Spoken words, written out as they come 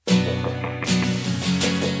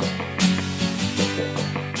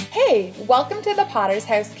Welcome to the Potter's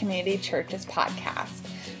House Community Church's podcast.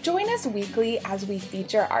 Join us weekly as we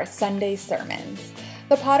feature our Sunday sermons.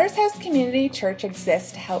 The Potter's House Community Church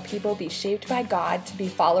exists to help people be shaped by God to be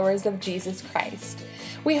followers of Jesus Christ.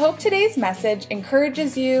 We hope today's message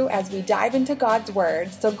encourages you as we dive into God's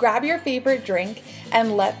Word, so grab your favorite drink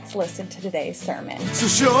and let's listen to today's sermon. So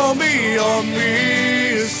show me your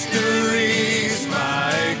mysteries,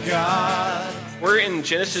 my God. We're in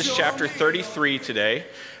Genesis chapter 33 today.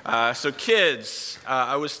 So kids,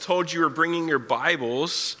 I was told you were bringing your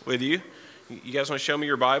Bibles with you. You guys want to show me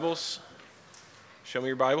your Bibles? Show me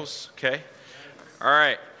your Bibles, okay? All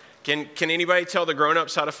right. Can anybody tell the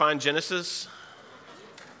grown-ups how to find Genesis?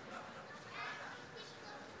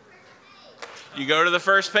 You go to the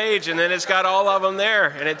first page, and then it's got all of them there,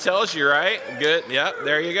 and it tells you, right? Good. Yep,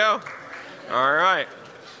 there you go. All right.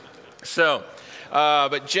 So,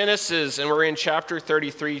 but Genesis, and we're in chapter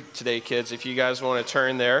 33 today, kids, if you guys want to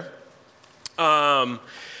turn there. And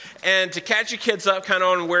to catch you kids up kind of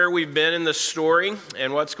on where we've been in the story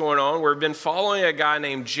and what's going on, we've been following a guy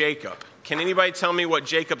named Jacob. Can anybody tell me what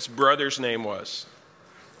Jacob's brother's name was?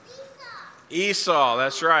 Esau,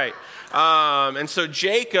 that's right. And so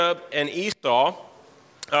Jacob and Esau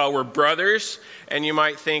were brothers, and you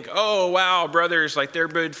might think, oh, wow, brothers, like they're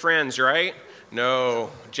good friends, right?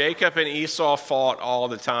 No, Jacob and Esau fought all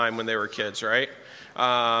the time when they were kids, right?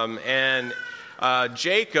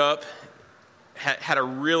 Jacob had a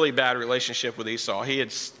really bad relationship with Esau. He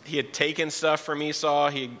had taken stuff from Esau.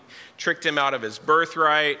 He tricked him out of his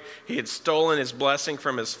birthright. He had stolen his blessing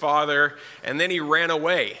from his father, and then he ran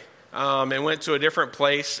away. And went to a different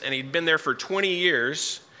place, and he'd been there for 20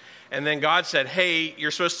 years, and then God said, hey,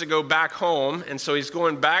 you're supposed to go back home, and so he's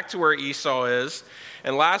going back to where Esau is,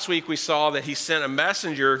 and last week we saw that he sent a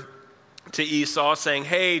messenger to Esau saying,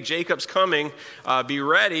 hey, Jacob's coming, be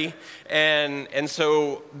ready, and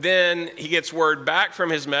so then he gets word back from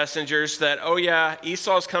his messengers that, oh yeah,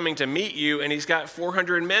 Esau's coming to meet you, and he's got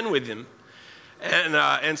 400 men with him,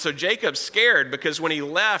 and so Jacob's scared, because when he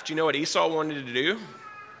left, you know what Esau wanted to do?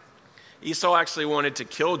 Esau actually wanted to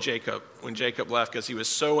kill Jacob when Jacob left because he was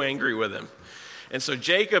so angry with him. And so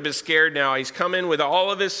Jacob is scared now. He's come in with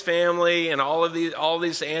all of his family and all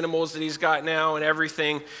these animals that he's got now and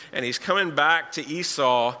everything. And he's coming back to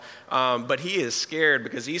Esau, but he is scared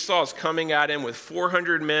because Esau is coming at him with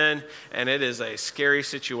 400 men, and it is a scary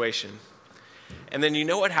situation. And then you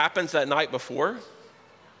know what happens that night before?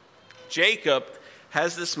 Jacob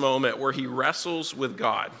has this moment where he wrestles with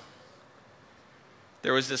God.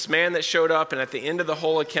 There was this man that showed up, and at the end of the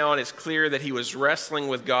whole account, it's clear that he was wrestling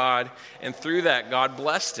with God, and through that, God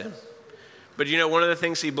blessed him. But you know, one of the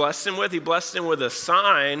things he blessed him with? He blessed him with a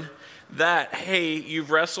sign that, hey, you've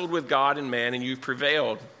wrestled with God and man, and you've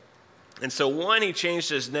prevailed. And so one, he changed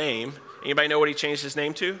his name. Anybody know what he changed his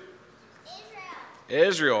name to?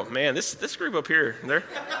 Israel. Man, this group up here, they're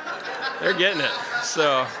getting it.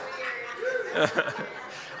 So,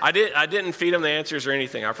 I didn't feed them the answers or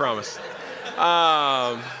anything, I promise.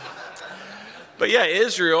 But yeah,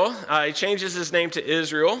 Israel, he changes his name to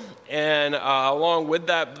Israel, and along with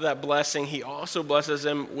that blessing, he also blesses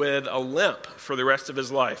him with a limp for the rest of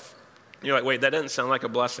his life. You're like, wait, that doesn't sound like a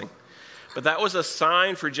blessing. But that was a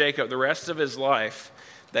sign for Jacob the rest of his life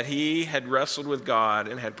that he had wrestled with God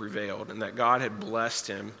and had prevailed, and that God had blessed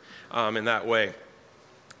him in that way.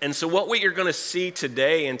 And so what you're going to see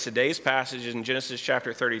today in today's passage in Genesis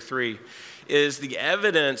chapter 33 is the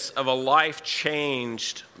evidence of a life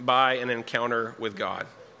changed by an encounter with God.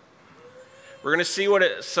 We're going to see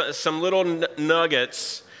some little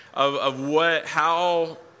nuggets of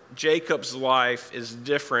how Jacob's life is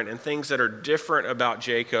different and things that are different about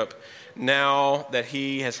Jacob now that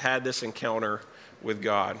he has had this encounter with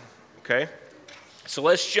God. Okay? So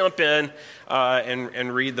let's jump in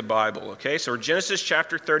and read the Bible. Okay? So we're Genesis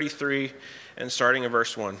chapter 33 and starting in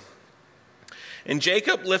verse 1. And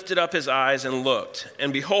Jacob lifted up his eyes and looked,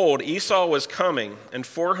 and behold, Esau was coming, and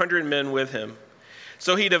 400 men with him.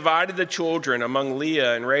 So he divided the children among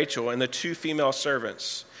Leah and Rachel and the 2 female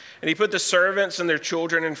servants. And he put the servants and their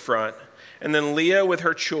children in front, and then Leah with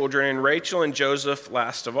her children, and Rachel and Joseph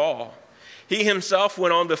last of all. He himself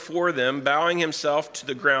went on before them, bowing himself to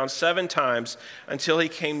the ground 7 times until he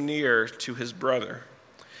came near to his brother.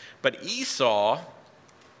 But Esau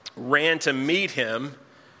ran to meet him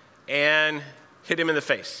and hit him in the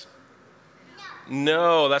face.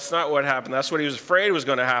 No, that's not what happened. That's what he was afraid was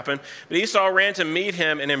going to happen. But Esau ran to meet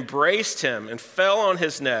him and embraced him and fell on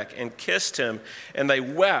his neck and kissed him, and they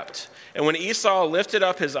wept. And when Esau lifted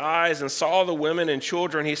up his eyes and saw the women and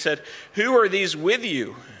children, he said, "Who are these with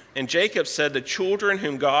you?" And Jacob said, "The children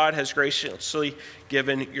whom God has graciously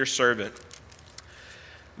given your servant."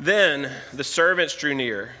 Then the servants drew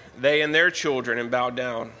near, they and their children, and bowed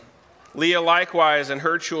down. Leah likewise and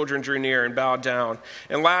her children drew near and bowed down.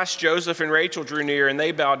 And last, Joseph and Rachel drew near, and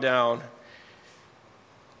they bowed down.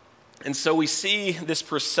 And so we see this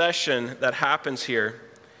procession that happens here.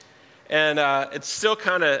 And it's still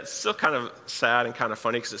kind of sad and kind of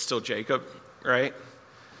funny because it's still Jacob, right?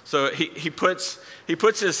 So he puts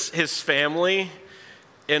his family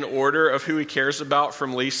in order of who he cares about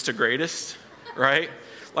from least to greatest, right?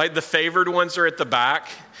 Like the favored ones are at the back,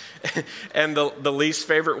 and the least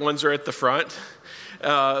favorite ones are at the front.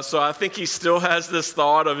 So I think he still has this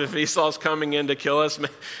thought of if Esau's coming in to kill us,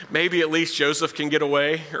 maybe at least Joseph can get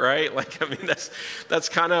away, right? Like, I mean, that's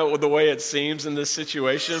kind of the way it seems in this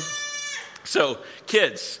situation. So,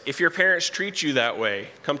 kids, if your parents treat you that way,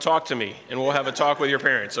 come talk to me, and we'll have a talk with your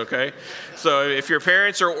parents, okay? So if your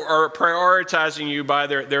parents are prioritizing you by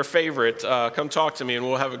their favorite, come talk to me, and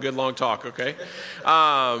we'll have a good long talk, okay?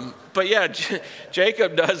 But yeah,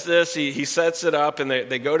 Jacob does this. He sets it up, and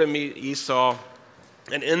they go to meet Esau.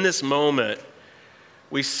 And in this moment,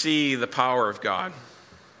 we see the power of God.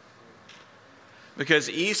 Because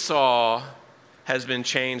Esau has been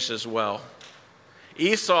changed as well.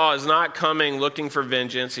 Esau is not coming looking for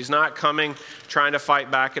vengeance. He's not coming trying to fight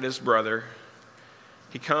back at his brother.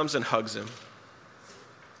 He comes and hugs him.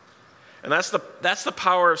 And that's the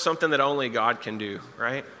power of something that only God can do,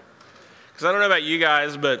 right? Because I don't know about you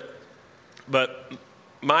guys, but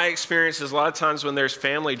my experience is a lot of times when there's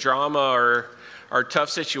family drama or tough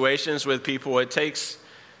situations with people, it takes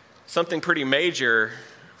something pretty major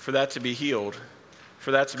for that to be healed,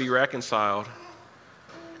 for that to be reconciled.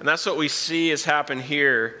 And that's what we see has happened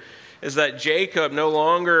here, is that Jacob no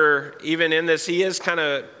longer, even in this, he is kind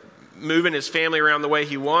of moving his family around the way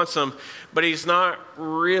he wants them, but he's not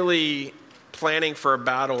really planning for a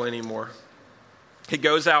battle anymore. He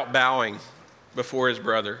goes out bowing before his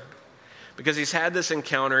brother because he's had this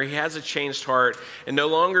encounter. He has a changed heart, and no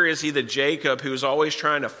longer is he the Jacob who's always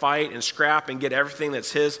trying to fight and scrap and get everything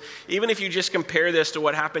that's his. Even if you just compare this to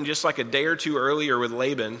what happened just like a day or two earlier with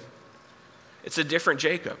Laban, it's a different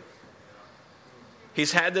Jacob.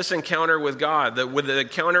 He's had this encounter with God. With the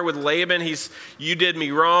encounter with Laban, you did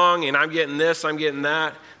me wrong, and I'm getting this, I'm getting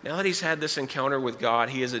that. Now that he's had this encounter with God,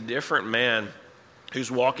 he is a different man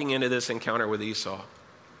who's walking into this encounter with Esau.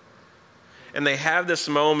 And they have this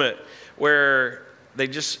moment where they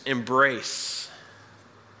just embrace.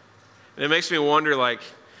 And it makes me wonder, like,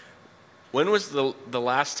 when was the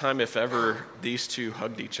last time, if ever, these two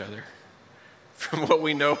hugged each other? From what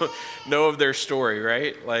we know of their story,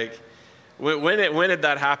 right? Like, when did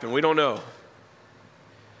that happen? We don't know.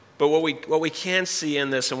 But what we can see in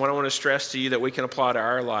this, and what I want to stress to you that we can apply to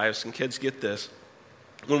our lives, and kids get this,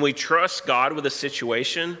 when we trust God with a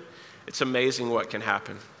situation, it's amazing what can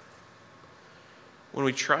happen. When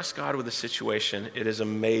we trust God with a situation, it is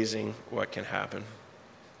amazing what can happen.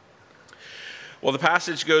 Well, the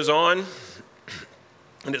passage goes on,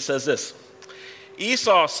 and it says this.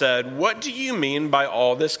 Esau said, "What do you mean by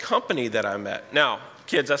all this company that I met?" Now,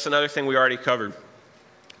 kids, that's another thing we already covered,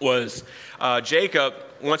 was Jacob,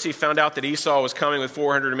 once he found out that Esau was coming with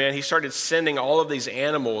 400 men, he started sending all of these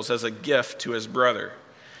animals as a gift to his brother.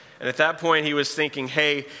 And at that point, he was thinking,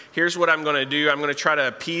 hey, here's what I'm going to do. I'm going to try to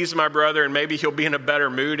appease my brother, and maybe he'll be in a better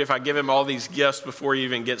mood if I give him all these gifts before he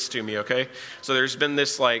even gets to me, okay? So there's been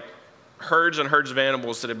this, like, herds and herds of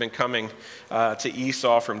animals that have been coming to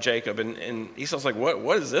Esau from Jacob. And Esau's like,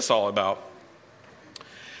 what is this all about?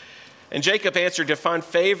 And Jacob answered, to find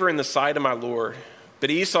favor in the sight of my Lord.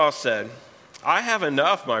 But Esau said, I have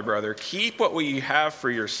enough, my brother. Keep what you have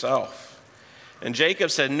for yourself. And Jacob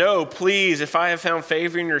said, no, please, if I have found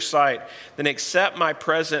favor in your sight, then accept my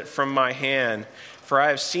present from my hand. For I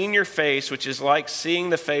have seen your face, which is like seeing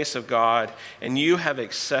the face of God, and you have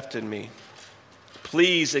accepted me.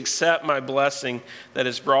 Please accept my blessing that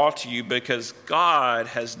is brought to you, because God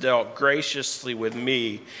has dealt graciously with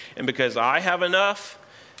me, and because I have enough.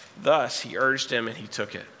 Thus he urged him, and he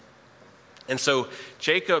took it. And so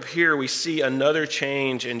Jacob here, we see another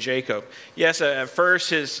change in Jacob. Yes, at first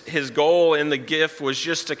his goal in the gift was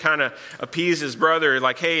just to kind of appease his brother.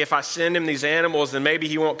 Like, hey, if I send him these animals, then maybe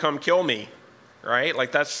he won't come kill me, right?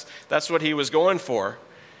 Like that's what he was going for.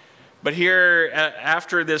 But here,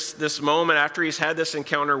 after this moment, after he's had this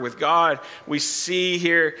encounter with God, we see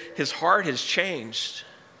here his heart has changed.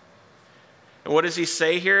 And what does he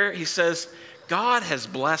say here? He says, God has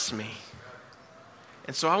blessed me.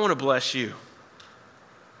 And so I want to bless you.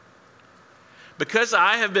 Because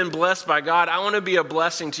I have been blessed by God, I want to be a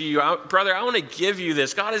blessing to you. Brother, I want to give you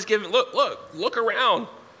this. God has given, look around.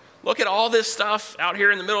 Look at all this stuff out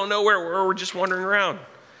here in the middle of nowhere where we're just wandering around.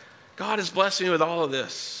 God has blessed me with all of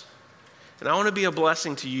this, and I want to be a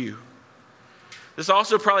blessing to you. This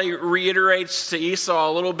also probably reiterates to Esau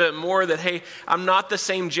a little bit more that, hey, I'm not the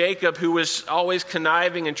same Jacob who was always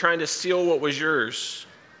conniving and trying to steal what was yours.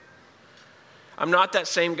 I'm not that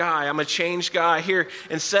same guy. I'm a changed guy. Here,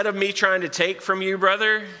 instead of me trying to take from you,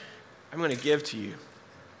 brother, I'm going to give to you.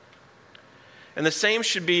 And the same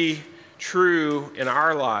should be true in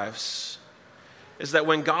our lives, is that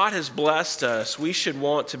when God has blessed us, we should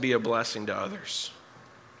want to be a blessing to others.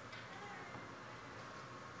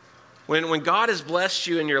 When God has blessed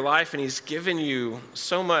you in your life and he's given you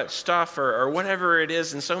so much stuff or whatever it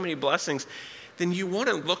is and so many blessings, then you want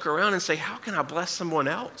to look around and say, how can I bless someone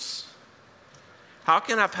else? How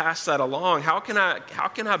can I pass that along? How can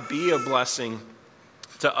I be a blessing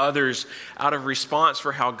to others out of response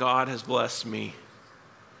for how God has blessed me?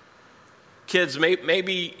 Kids,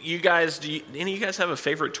 maybe you guys, any of you guys have a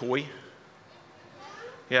favorite toy?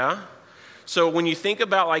 Yeah? So when you think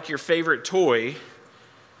about like your favorite toy,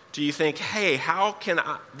 do you think, hey, how can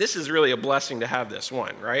I, this is really a blessing to have this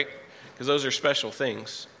one, right? Because those are special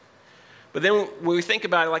things. But then when we think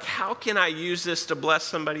about it, like, how can I use this to bless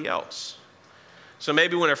somebody else? So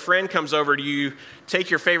maybe when a friend comes over to you, take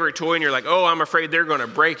your favorite toy and you're like, oh, I'm afraid they're going to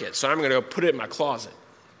break it, so I'm going to go put it in my closet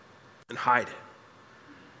and hide it.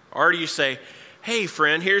 Or do you say, hey,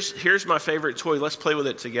 friend, here's my favorite toy. Let's play with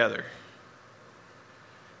it together.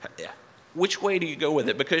 Which way do you go with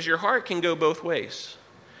it? Because your heart can go both ways.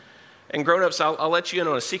 And grown-ups, I'll let you in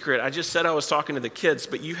on a secret. I just said I was talking to the kids,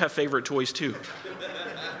 but you have favorite toys too.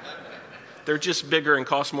 They're just bigger and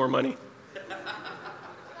cost more money.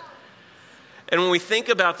 And when we think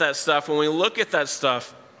about that stuff, when we look at that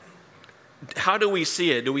stuff, how do we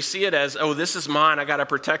see it? Do we see it as, oh, this is mine, I got to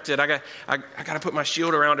protect it, I got to put my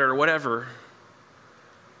shield around it or whatever?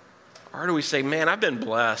 Or do we say, man, I've been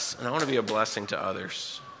blessed and I want to be a blessing to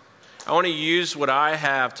others? I want to use what I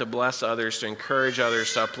have to bless others, to encourage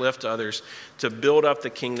others, to uplift others, to build up the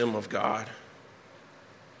kingdom of God.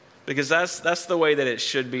 Because that's the way that it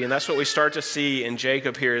should be. And that's what we start to see in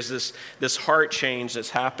Jacob here, is this heart change that's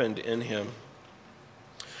happened in him.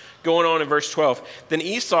 Going on in verse 12. Then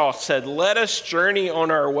Esau said, let us journey on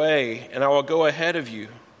our way, and I will go ahead of you.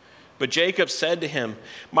 But Jacob said to him,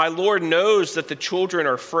 my Lord knows that the children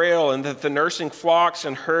are frail and that the nursing flocks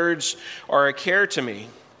and herds are a care to me.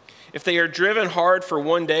 If they are driven hard for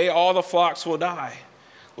one day, all the flocks will die.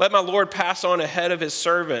 Let my Lord pass on ahead of his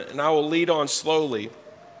servant, and I will lead on slowly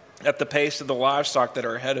at the pace of the livestock that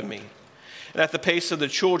are ahead of me, and at the pace of the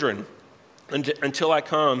children until I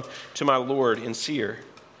come to my Lord in Seir.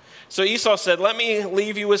 So Esau said, let me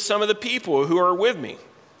leave you with some of the people who are with me.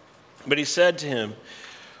 But he said to him,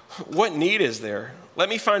 what need is there? Let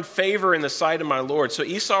me find favor in the sight of my Lord. So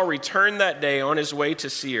Esau returned that day on his way to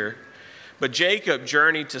Seir. But Jacob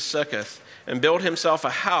journeyed to Succoth and built himself a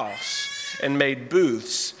house and made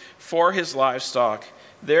booths for his livestock.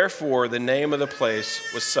 Therefore, the name of the place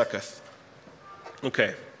was Succoth.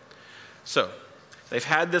 Okay, so they've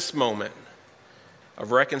had this moment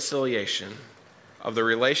of reconciliation, of the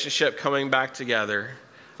relationship coming back together,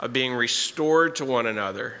 of being restored to one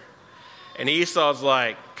another. And Esau's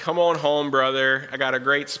like, come on home, brother. I got a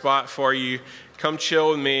great spot for you. Come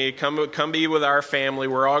chill with me. Come be with our family.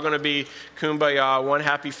 We're all going to be kumbaya, one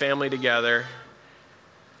happy family together.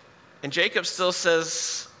 And Jacob still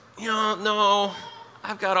says, no,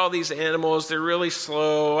 I've got all these animals. They're really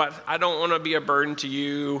slow. I don't want to be a burden to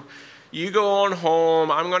you. You go on home.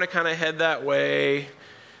 I'm going to kind of head that way.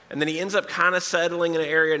 And then he ends up kind of settling in an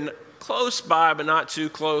area close by, but not too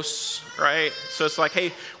close, right? So it's like,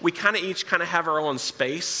 hey, we kind of each have our own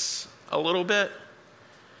space a little bit.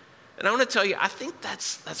 And I want to tell you, I think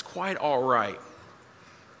that's quite all right.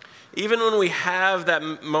 Even when we have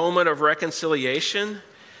that moment of reconciliation,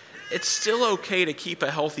 it's still okay to keep a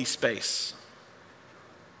healthy space.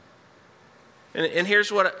 And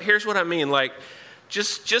here's what I mean. Like,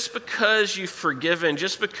 just because you've forgiven,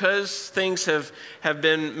 just because things have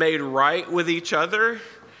been made right with each other,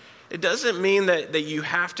 it doesn't mean that you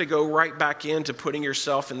have to go right back into putting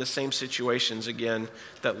yourself in the same situations again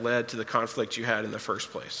that led to the conflict you had in the first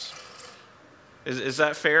place. Is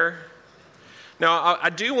that fair? Now, I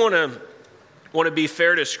do want to be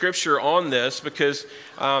fair to Scripture on this, because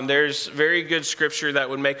there's very good Scripture that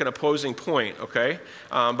would make an opposing point, okay?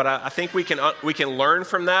 But I think we can learn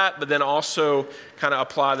from that, but then also kind of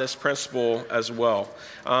apply this principle as well.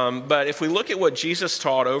 But if we look at what Jesus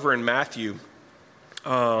taught over in Matthew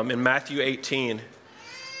 18,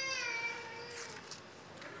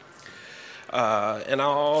 and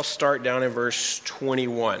I'll start down in verse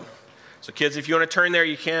 21. So kids, if you want to turn there,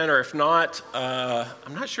 you can, or if not,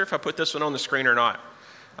 I'm not sure if I put this one on the screen or not.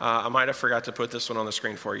 I might have forgot to put this one on the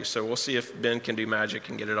screen for you, so we'll see if Ben can do magic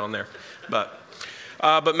and get it on there. But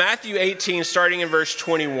Matthew 18, starting in verse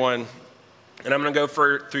 21, and I'm going to go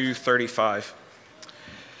through 35.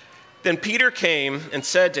 Then Peter came and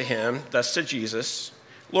said to him, thus to Jesus,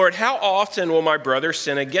 Lord, how often will my brother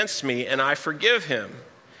sin against me and I forgive him?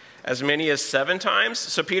 As many as 7 times?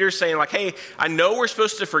 So Peter's saying like, hey, I know we're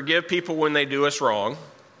supposed to forgive people when they do us wrong,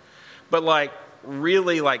 but like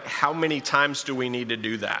really like how many times do we need to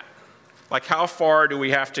do that? Like how far do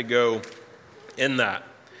we have to go in that?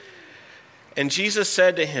 And Jesus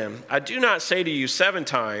said to him, I do not say to you 7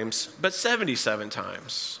 times, but 77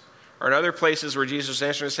 times. Or in other places where Jesus was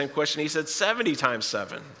answering the same question, he said 70 times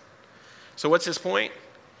 7. So what's his point?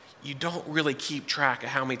 You don't really keep track of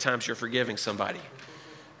how many times you're forgiving somebody,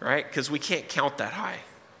 right? Because we can't count that high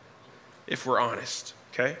if we're honest,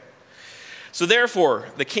 okay? So therefore,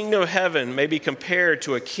 the kingdom of heaven may be compared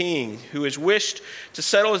to a king who has wished to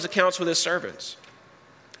settle his accounts with his servants.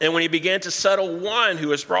 And when he began to settle one who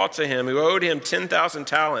was brought to him, who owed him 10,000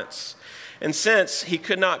 talents, and since he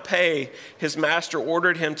could not pay, his master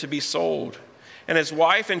ordered him to be sold, and his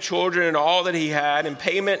wife and children and all that he had, and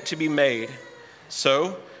payment to be made.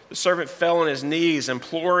 So the servant fell on his knees,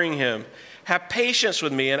 imploring him, have patience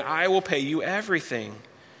with me, and I will pay you everything.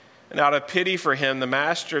 And out of pity for him, the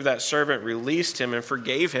master of that servant released him and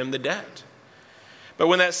forgave him the debt. But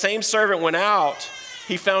when that same servant went out,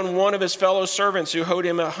 he found one of his fellow servants who owed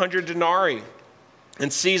him 100 denarii.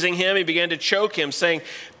 And seizing him, he began to choke him, saying,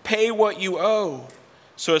 pay what you owe.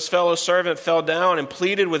 So his fellow servant fell down and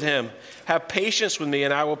pleaded with him, have patience with me,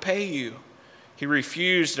 and I will pay you. He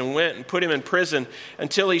refused and went and put him in prison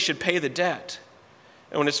until he should pay the debt.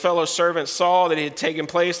 And when his fellow servants saw that it had taken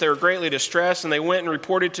place, they were greatly distressed, and they went and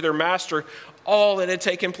reported to their master all that had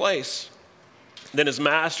taken place. Then his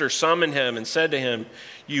master summoned him and said to him,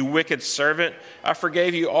 you wicked servant, I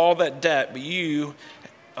forgave you all that debt, but you,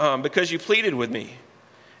 because you pleaded with me.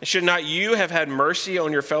 And should not you have had mercy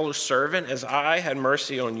on your fellow servant as I had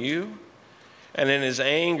mercy on you? And in his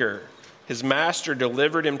anger, his master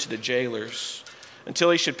delivered him to the jailers until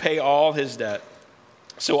he should pay all his debt.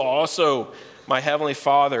 So also my heavenly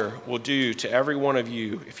Father will do to every one of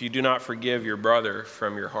you if you do not forgive your brother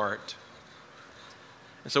from your heart.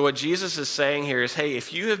 And so what Jesus is saying here is, hey,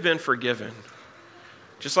 if you have been forgiven,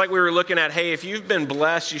 just like we were looking at, hey, if you've been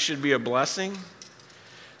blessed, you should be a blessing.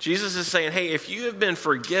 Jesus is saying, hey, if you have been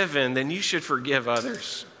forgiven, then you should forgive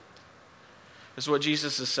others. That's what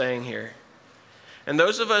Jesus is saying here. And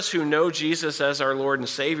those of us who know Jesus as our Lord and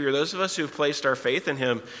Savior, those of us who have placed our faith in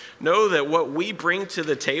him, know that what we bring to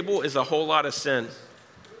the table is a whole lot of sin,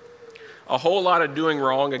 a whole lot of doing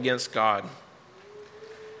wrong against God.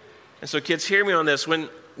 And so kids, hear me on this. When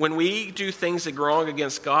we do things that go wrong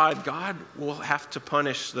against God, God will have to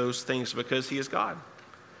punish those things because he is God,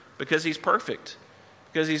 because he's perfect,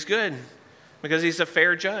 because he's good, because he's a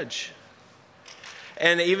fair judge.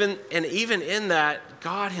 And even in that,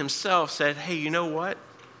 God himself said, hey, you know what?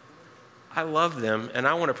 I love them, and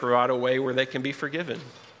I want to provide a way where they can be forgiven.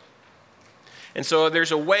 And so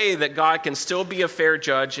there's a way that God can still be a fair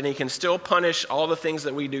judge, and he can still punish all the things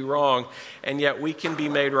that we do wrong, and yet we can be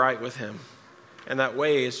made right with him. And that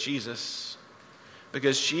way is Jesus.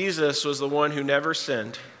 Because Jesus was the one who never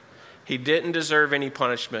sinned. He didn't deserve any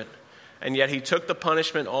punishment, and yet he took the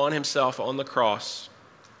punishment on himself on the cross,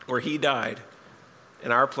 where he died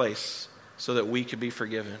in our place so that we could be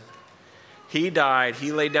forgiven. He died,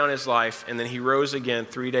 he laid down his life, and then he rose again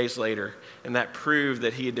 3 days later, and that proved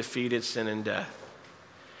that he had defeated sin and death.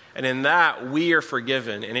 And in that, we are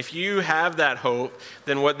forgiven. And if you have that hope,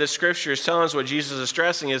 then what this scripture is telling us, what Jesus is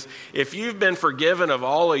stressing is, if you've been forgiven of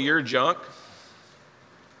all of your junk,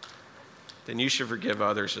 then you should forgive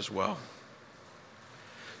others as well.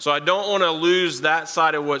 So I don't want to lose that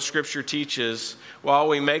side of what Scripture teaches while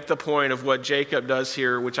we make the point of what Jacob does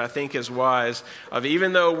here, which I think is wise, of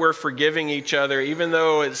even though we're forgiving each other, even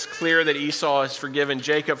though it's clear that Esau has forgiven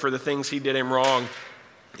Jacob for the things he did him wrong,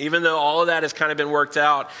 even though all of that has kind of been worked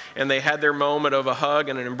out and they had their moment of a hug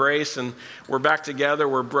and an embrace and we're back together,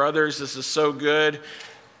 we're brothers, this is so good,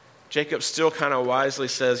 Jacob still kind of wisely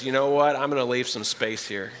says, you know what, I'm going to leave some space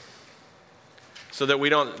here, so that we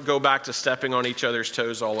don't go back to stepping on each other's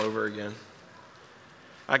toes all over again.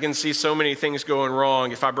 I can see so many things going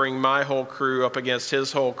wrong if I bring my whole crew up against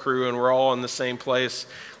his whole crew and we're all in the same place.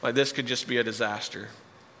 Like this could just be a disaster.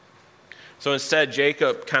 So instead,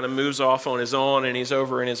 Jacob kind of moves off on his own and he's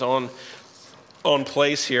over in his own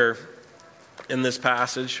place here in this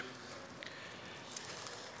passage.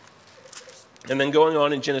 And then going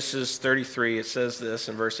on in Genesis 33, it says this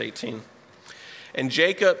in verse 18. And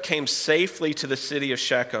Jacob came safely to the city of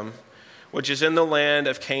Shechem, which is in the land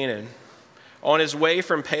of Canaan, on his way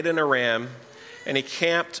from Padan Aram, and he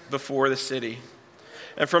camped before the city.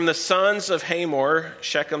 And from the sons of Hamor,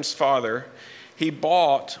 Shechem's father, he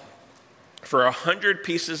bought for 100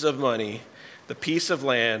 pieces of money the piece of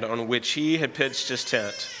land on which he had pitched his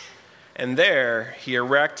tent. And there he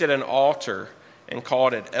erected an altar and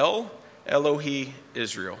called it El Elohe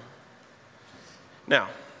Israel. Now,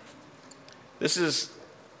 this is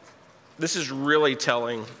really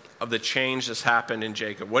telling of the change that's happened in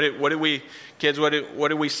Jacob. What did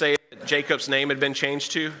we say Jacob's name had been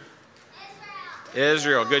changed to?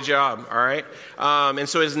 Israel. Good job. All right. And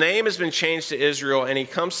so his name has been changed to Israel, and he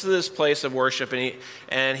comes to this place of worship,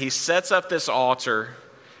 and he sets up this altar,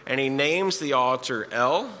 and he names the altar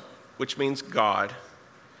El, which means God.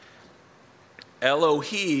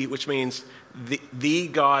 Elohe, which means the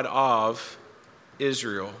God of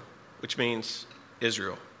Israel, which means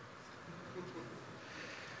Israel.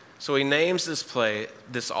 So he names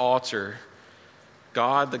this altar,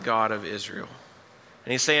 God, the God of Israel.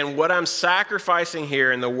 And he's saying, what I'm sacrificing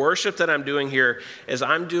here and the worship that I'm doing here is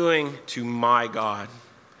I'm doing to my God,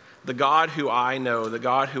 the God who I know, the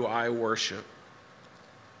God who I worship.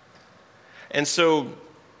 And so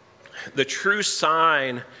the true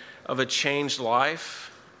sign of a changed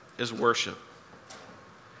life is worship.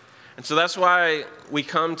 And so that's why we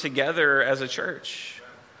come together as a church.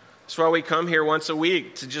 That's why we come here once a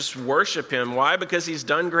week to just worship him. Why? Because he's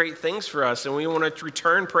done great things for us, and we want to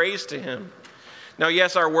return praise to him. Now,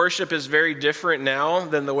 yes, our worship is very different now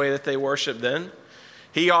than the way that they worshiped then.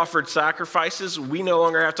 He offered sacrifices. We no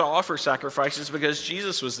longer have to offer sacrifices because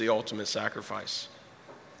Jesus was the ultimate sacrifice.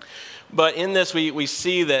 But in this, we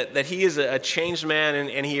see that he is a changed man,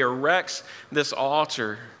 and he erects this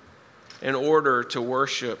altar in order to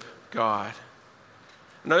worship God.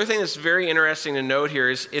 Another thing that's very interesting to note here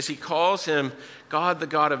is he calls him God, the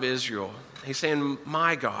God of Israel. He's saying,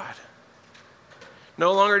 my God.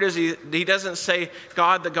 No longer does he doesn't say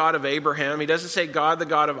God, the God of Abraham. He doesn't say God, the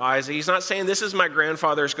God of Isaac. He's not saying this is my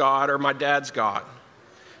grandfather's God or my dad's God.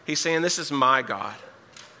 He's saying this is my God.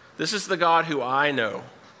 This is the God who I know.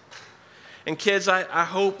 And kids, I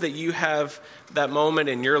hope that you have that moment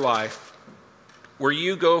in your life where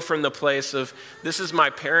you go from the place of this is my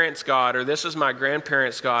parents' God or this is my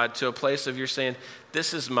grandparents' God to a place of you're saying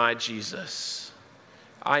this is my Jesus.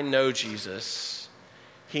 I know Jesus.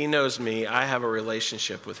 He knows me. I have a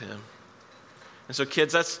relationship with him. And so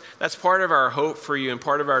kids, that's part of our hope for you and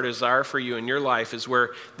part of our desire for you in your life is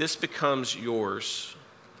where this becomes yours.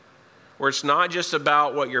 Where it's not just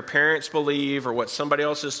about what your parents believe or what somebody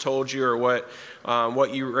else has told you or what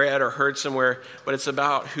you read or heard somewhere, but it's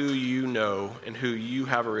about who you know and who you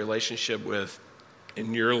have a relationship with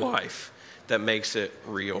in your life that makes it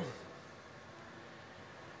real.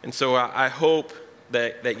 And so I hope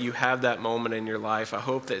that you have that moment in your life. I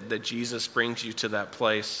hope that Jesus brings you to that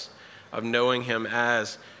place of knowing him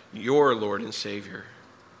as your Lord and Savior.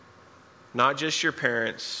 Not just your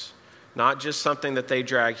parents, not just something that they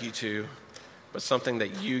drag you to, but something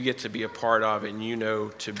that you get to be a part of and you know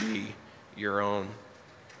to be your own.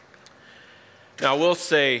 Now, I will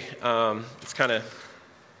say, it's kind of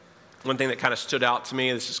one thing that kind of stood out to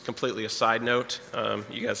me. This is completely a side note.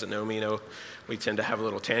 You guys that know me know we tend to have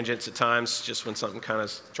little tangents at times, just when something kind of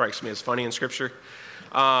strikes me as funny in Scripture.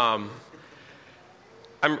 I'm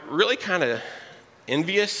really kind of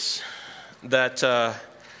envious that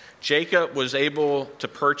Jacob was able to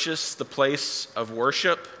purchase the place of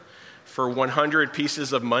worship for 100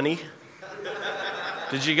 pieces of money.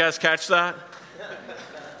 Did you guys catch that?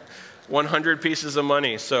 100 pieces of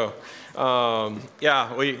money. So, I'm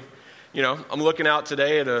looking out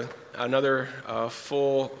today at another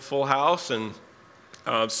full house, and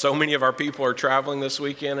so many of our people are traveling this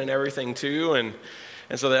weekend and everything too. And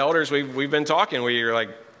so the elders, we've been talking. We're like,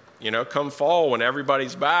 come fall when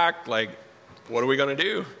everybody's back, like, what are we going to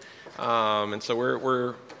do? And so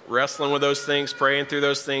we're wrestling with those things, praying through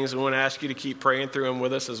those things. We want to ask you to keep praying through them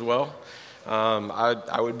with us as well.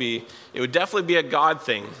 It would definitely be a God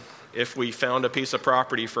thing if we found a piece of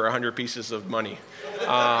property for 100 pieces of money.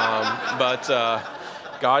 But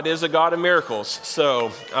God is a God of miracles. So,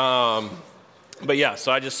 so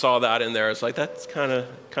I just saw that in there. It's like, that's kind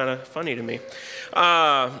of funny to me.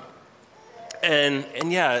 But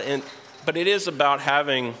it is about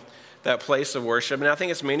having that place of worship. And I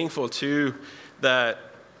think it's meaningful too that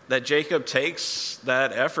Jacob takes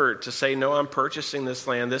that effort to say, no, I'm purchasing this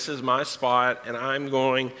land. This is my spot, and I'm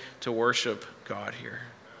going to worship God here.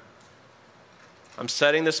 I'm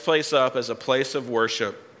setting this place up as a place of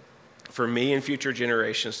worship for me and future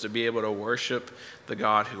generations to be able to worship the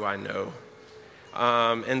God who I know.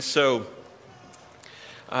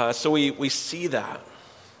 So we see that.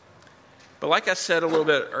 But like I said a little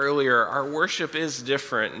bit earlier, our worship is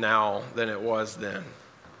different now than it was then.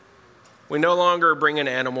 We no longer bring an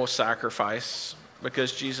animal sacrifice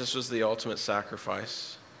because Jesus was the ultimate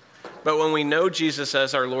sacrifice. But when we know Jesus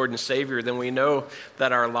as our Lord and Savior, then we know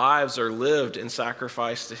that our lives are lived in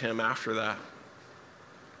sacrifice to him after that.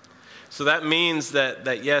 So that means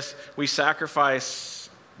that yes, we sacrifice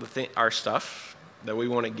our stuff that we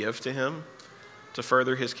want to give to him to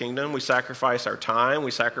further his kingdom. We sacrifice our time.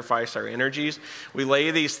 We sacrifice our energies. We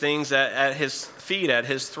lay these things at his feet, at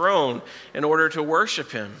his throne, in order to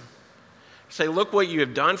worship him. Say, look what you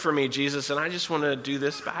have done for me, Jesus, and I just want to do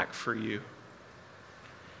this back for you.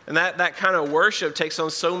 And that kind of worship takes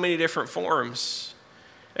on so many different forms.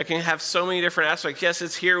 It can have so many different aspects. Yes,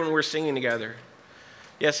 it's here when we're singing together.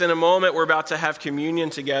 Yes, in a moment, we're about to have communion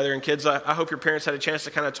together. And kids, I hope your parents had a chance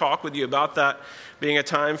to kind of talk with you about that being a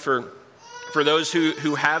time for those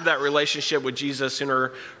who have that relationship with Jesus and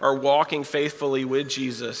are walking faithfully with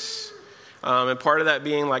Jesus. And part of that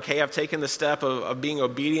being like, hey, I've taken the step of being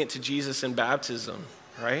obedient to Jesus in baptism,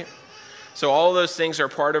 right? So all of those things are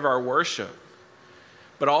part of our worship.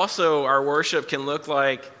 But also our worship can look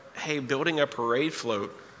like, hey, building a parade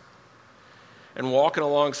float and walking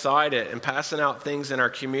alongside it and passing out things in our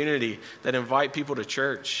community that invite people to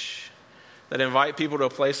church, that invite people to a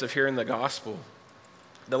place of hearing the gospel,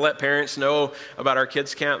 that let parents know about our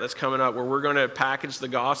kids camp that's coming up, where we're going to package the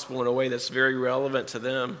gospel in a way that's very relevant to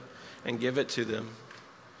them and give it to them,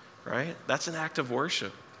 right? That's an act of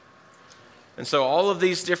worship. And so all of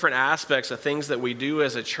these different aspects of things that we do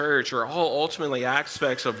as a church are all ultimately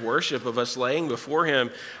aspects of worship, of us laying before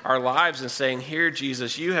him our lives and saying, here,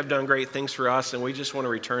 Jesus, you have done great things for us, and we just want to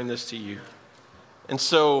return this to you. And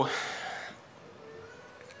so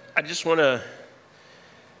I just want to,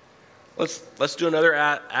 let's do another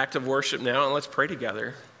act of worship now, and let's pray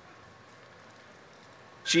together.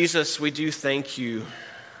 Jesus, we do thank you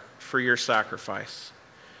for your sacrifice.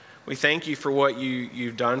 We thank you for what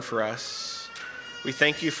you've done for us. We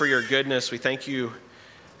thank you for your goodness. We thank you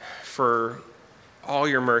for all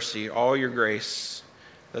your mercy, all your grace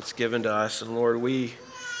that's given to us. And Lord, we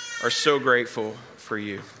are so grateful for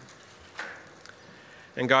you.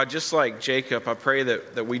 And God, just like Jacob, I pray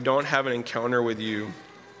that we don't have an encounter with you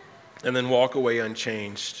and then walk away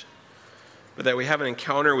unchanged, but that we have an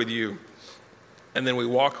encounter with you and then we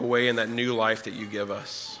walk away in that new life that you give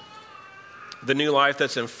us. The new life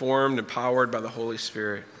that's informed and powered by the Holy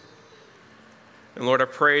Spirit. And Lord, I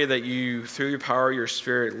pray that you, through your power, your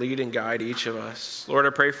Spirit, lead and guide each of us. Lord, I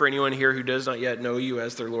pray for anyone here who does not yet know you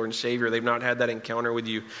as their Lord and Savior. They've not had that encounter with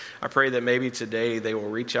you. I pray that maybe today they will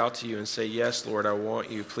reach out to you and say, yes, Lord, I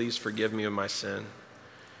want you. Please forgive me of my sin.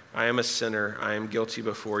 I am a sinner. I am guilty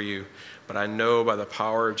before you. But I know by the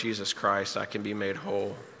power of Jesus Christ I can be made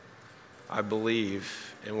whole. I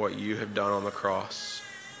believe in what you have done on the cross.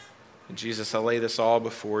 And Jesus, I lay this all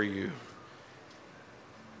before you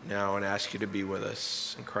now and ask you to be with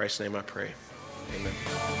us. In Christ's name I pray. Amen.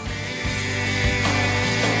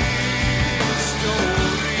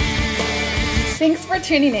 Thanks for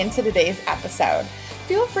tuning in to today's episode.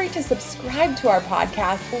 Feel free to subscribe to our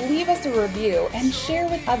podcast, leave us a review, and share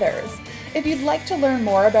with others. If you'd like to learn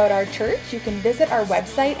more about our church, you can visit our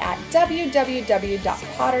website at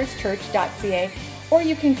www.potterschurch.ca, or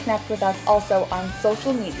you can connect with us also on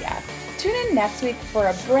social media. Tune in next week for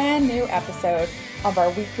a brand new episode of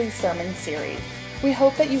our weekly sermon series. We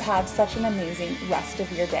hope that you have such an amazing rest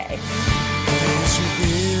of your day. Please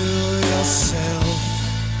reveal yourself.